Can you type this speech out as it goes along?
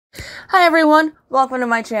Hi everyone, welcome to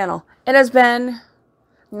my channel. It has been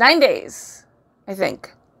 9 days, I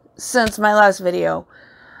think, since my last video.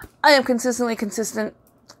 I am consistently consistent.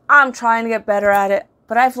 I'm trying to get better at it,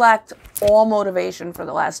 but I've lacked all motivation for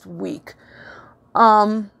the last week.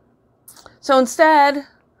 So instead,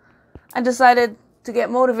 I decided to get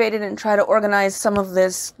motivated and try to organize some of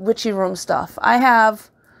this witchy room stuff. I have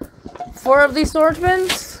 4 of these storage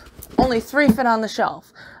bins, only 3 fit on the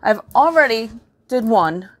shelf. I've already did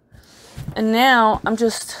one. And now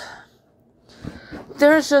things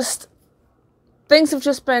have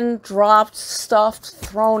just been dropped, stuffed,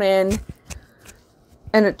 thrown in,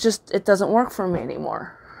 and it doesn't work for me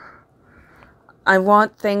anymore. I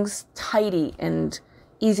want things tidy and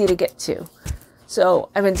easy to get to. So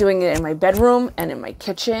I've been doing it in my bedroom and in my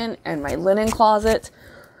kitchen and my linen closet.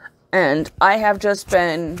 And I have just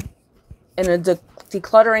been in a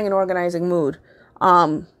decluttering and organizing mood.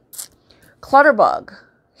 Clutterbug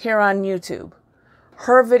here on YouTube.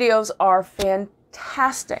 Her videos are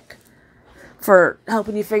fantastic for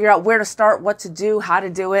helping you figure out where to start, what to do, how to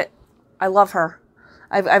do it. I love her.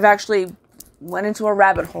 I've actually went into a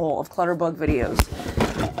rabbit hole of Clutterbug videos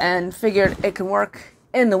and figured it can work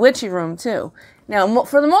in the witchy room too. Now,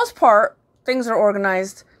 for the most part, things are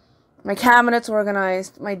organized. My cabinet's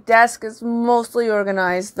organized. My desk is mostly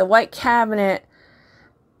organized. The white cabinet,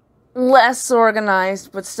 less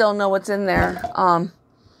organized, but still know what's in there.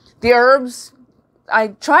 The herbs, I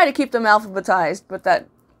try to keep them alphabetized, but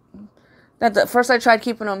first I tried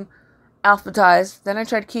keeping them alphabetized, then I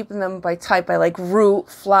tried keeping them by type, by like root,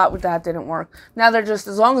 flower, that didn't work. Now they're just,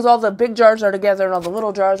 as long as all the big jars are together and all the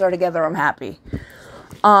little jars are together, I'm happy.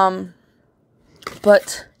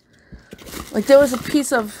 But, like there was a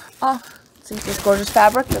piece of, see this gorgeous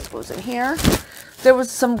fabric that goes in here. There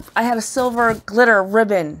was I had a silver glitter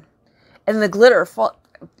ribbon, and the glitter,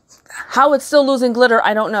 how it's still losing glitter,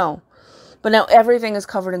 I don't know. But now everything is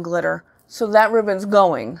covered in glitter. So that ribbon's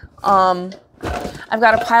going. I've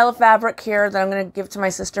got a pile of fabric here that I'm going to give to my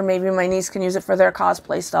sister. Maybe my niece can use it for their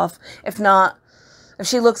cosplay stuff. If not, if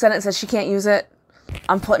she looks at it and says she can't use it,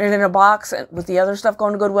 I'm putting it in a box with the other stuff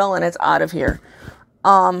going to Goodwill, and it's out of here.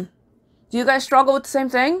 Do you guys struggle with the same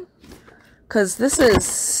thing? Because this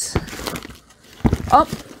is... Oh,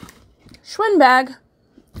 Schwinn bag.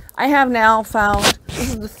 I have now found...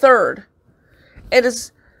 This is the 3rd. It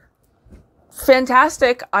is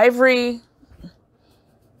fantastic ivory,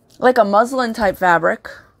 like a muslin type fabric.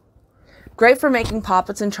 Great for making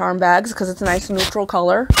poppets and charm bags because it's a nice neutral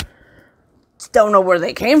color. Don't know where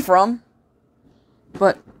they came from,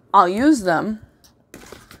 but I'll use them.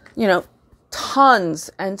 You know, tons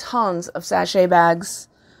and tons of sachet bags.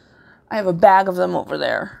 I have a bag of them over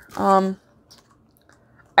there.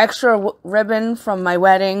 Extra ribbon from my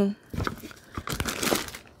wedding.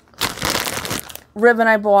 Ribbon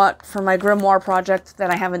I bought for my grimoire project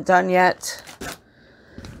that I haven't done yet.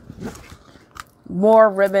 More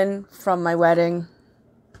ribbon from my wedding.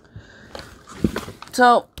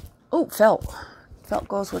 So, felt. Felt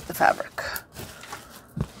goes with the fabric.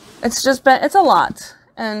 It's just been, it's a lot.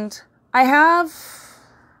 And I have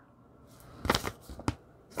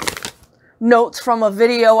notes from a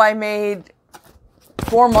video I made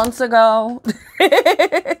 4 months ago.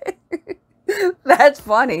 That's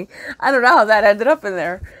funny. I don't know how that ended up in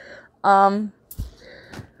there. I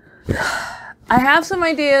have some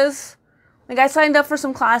ideas. Like I signed up for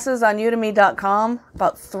some classes on udemy.com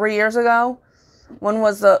about 3 years ago. One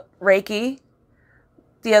was the Reiki.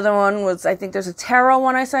 The other one was, I think there's a tarot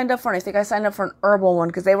one I signed up for. And I think I signed up for an herbal one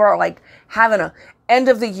because they were like having a end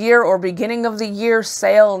of the year or beginning of the year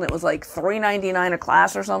sale. And it was like $3.99 a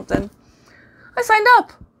class or something. I signed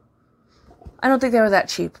up. I don't think they were that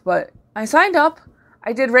cheap, but I signed up,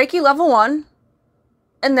 I did Reiki level 1,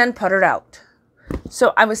 and then puttered out.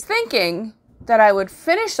 So I was thinking that I would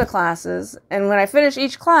finish the classes, and when I finish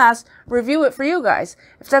each class, review it for you guys.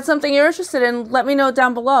 If that's something you're interested in, let me know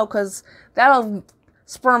down below, because that'll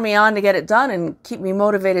spur me on to get it done and keep me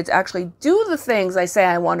motivated to actually do the things I say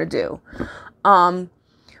I want to do.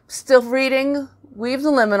 Still reading Weave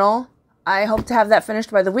the Liminal. I hope to have that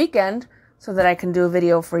finished by the weekend, so that I can do a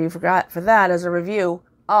video for you for that as a review.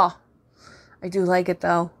 Oh, I do like it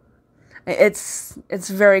though. It's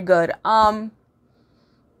very good.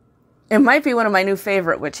 It might be one of my new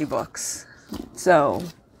favorite witchy books. So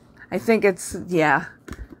I think it's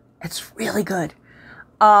really good.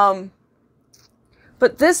 But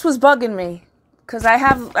this was bugging me because I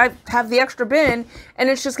have the extra bin and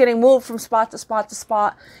it's just getting moved from spot to spot to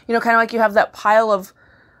spot. You know, kind of like you have that pile of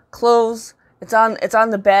clothes it's on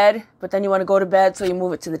the bed, but then you want to go to bed, so you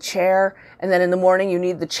move it to the chair, and then in the morning you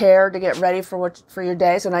need the chair to get ready for your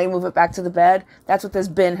day, so now you move it back to the bed. That's what this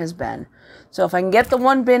bin has been. So if I can get the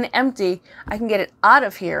one bin empty, I can get it out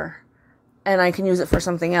of here, and I can use it for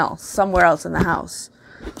something else, somewhere else in the house.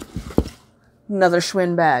 Another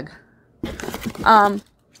Schwinn bag.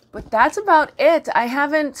 But that's about it.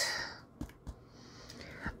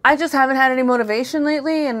 I just haven't had any motivation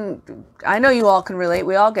lately, and I know you all can relate.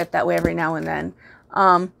 We all get that way every now and then.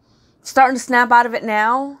 Starting to snap out of it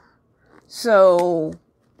now. So,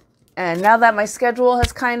 and now that my schedule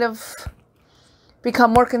has kind of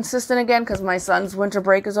become more consistent again, because my son's winter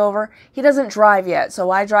break is over. He doesn't drive yet,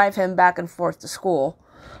 so I drive him back and forth to school.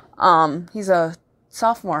 He's a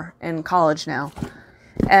sophomore in college now,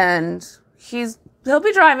 and he'll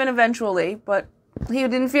be driving eventually, but he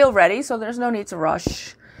didn't feel ready, so there's no need to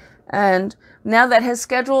rush. And now that his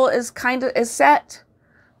schedule is set,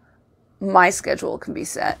 my schedule can be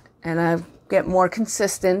set, and I get more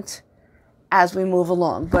consistent as we move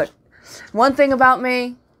along. But one thing about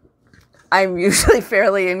me, I'm usually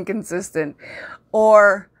fairly inconsistent,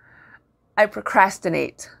 or I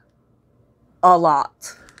procrastinate a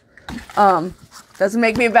lot. Doesn't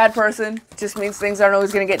make me a bad person. It just means things aren't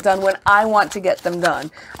always going to get done when I want to get them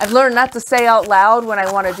done. I've learned not to say out loud when I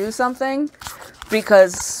want to do something,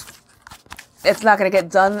 because it's not going to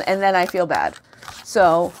get done and then I feel bad.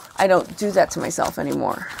 So I don't do that to myself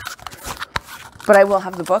anymore. But I will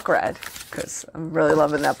have the book read, because I'm really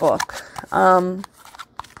loving that book. And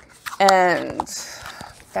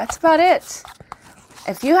that's about it.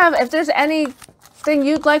 If there's anything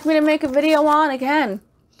you'd like me to make a video on, again,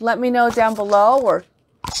 let me know down below or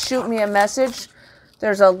shoot me a message.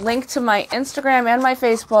 There's a link to my Instagram and my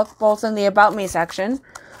Facebook, both in the About Me section.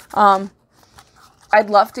 I'd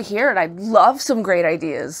love to hear it. I'd love some great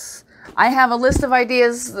ideas. I have a list of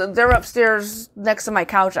ideas. They're upstairs next to my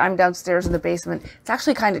couch. I'm downstairs in the basement. It's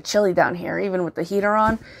actually kind of chilly down here, even with the heater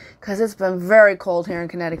on, because it's been very cold here in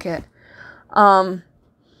Connecticut.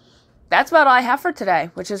 That's about all I have for today,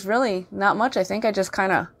 which is really not much. I think I just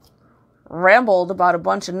kind of rambled about a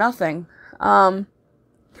bunch of nothing. But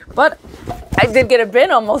I did get a bin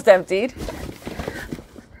almost emptied.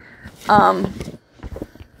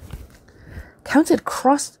 Counted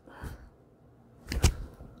crust.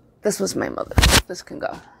 This was my mother. This can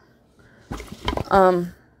go.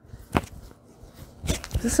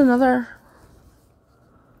 Is this another?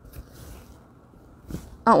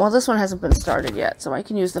 Oh, well, this one hasn't been started yet, so I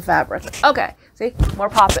can use the fabric. Okay, see? More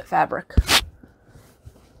Poppet fabric.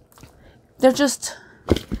 It's just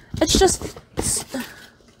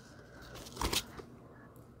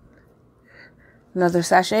another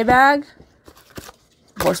sachet bag.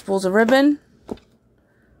 More spools of ribbon.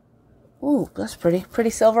 Ooh, that's pretty.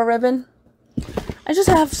 Pretty silver ribbon. I just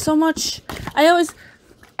have so much.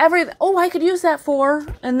 I could use that for,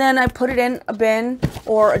 and then I put it in a bin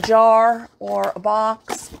or a jar or a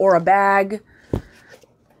box or a bag,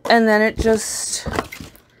 and then I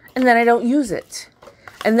don't use it.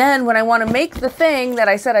 And then when I want to make the thing that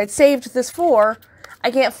I said I'd saved this for,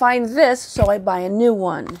 I can't find this, so I buy a new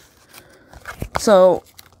one. So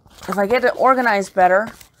if I get it organized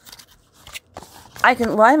better, I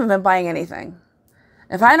haven't been buying anything.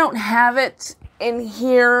 If I don't have it in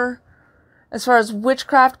here, as far as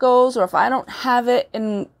witchcraft goes, or if I don't have it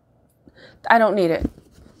I don't need it.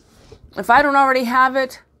 If I don't already have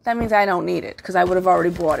it, that means I don't need it, because I would have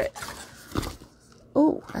already bought it.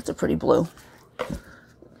 Ooh, that's a pretty blue.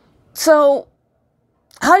 So,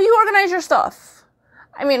 how do you organize your stuff?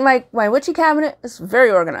 I mean, my witchy cabinet is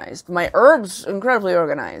very organized. My herbs, incredibly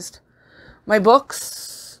organized. My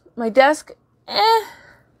books, my desk,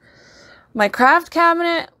 My craft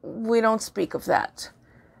cabinet, we don't speak of that.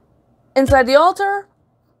 Inside the altar,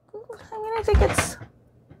 I think I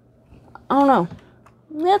don't know.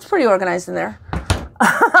 Yeah, it's pretty organized in there.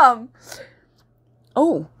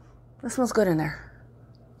 Oh, that smells good in there.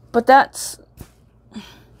 But that's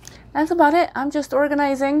about it. I'm just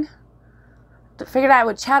organizing. Figured I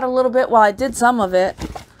would chat a little bit while I did some of it.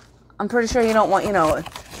 I'm pretty sure you don't want, a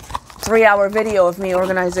 3-hour video of me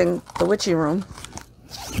organizing the witchy room,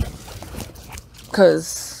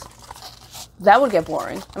 because that would get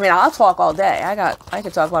boring. I mean, I'll talk all day. I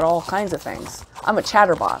could talk about all kinds of things. I'm a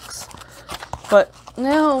chatterbox. But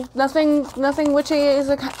no, nothing witchy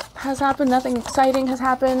has happened. Nothing exciting has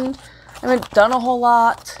happened. I haven't done a whole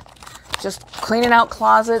lot. Just cleaning out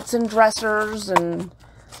closets and dressers and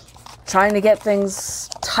trying to get things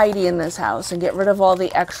tidy in this house and get rid of all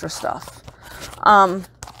the extra stuff.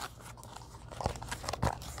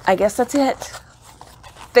 I guess that's it.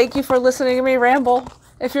 Thank you for listening to me ramble.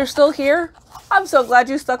 If you're still here, I'm so glad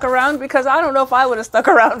you stuck around, because I don't know if I would have stuck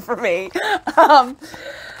around for me.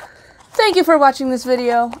 Thank you for watching this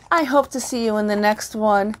video. I hope to see you in the next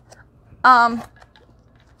one.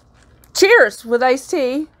 Cheers with iced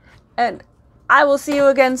tea, and I will see you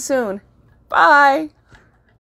again soon. Bye.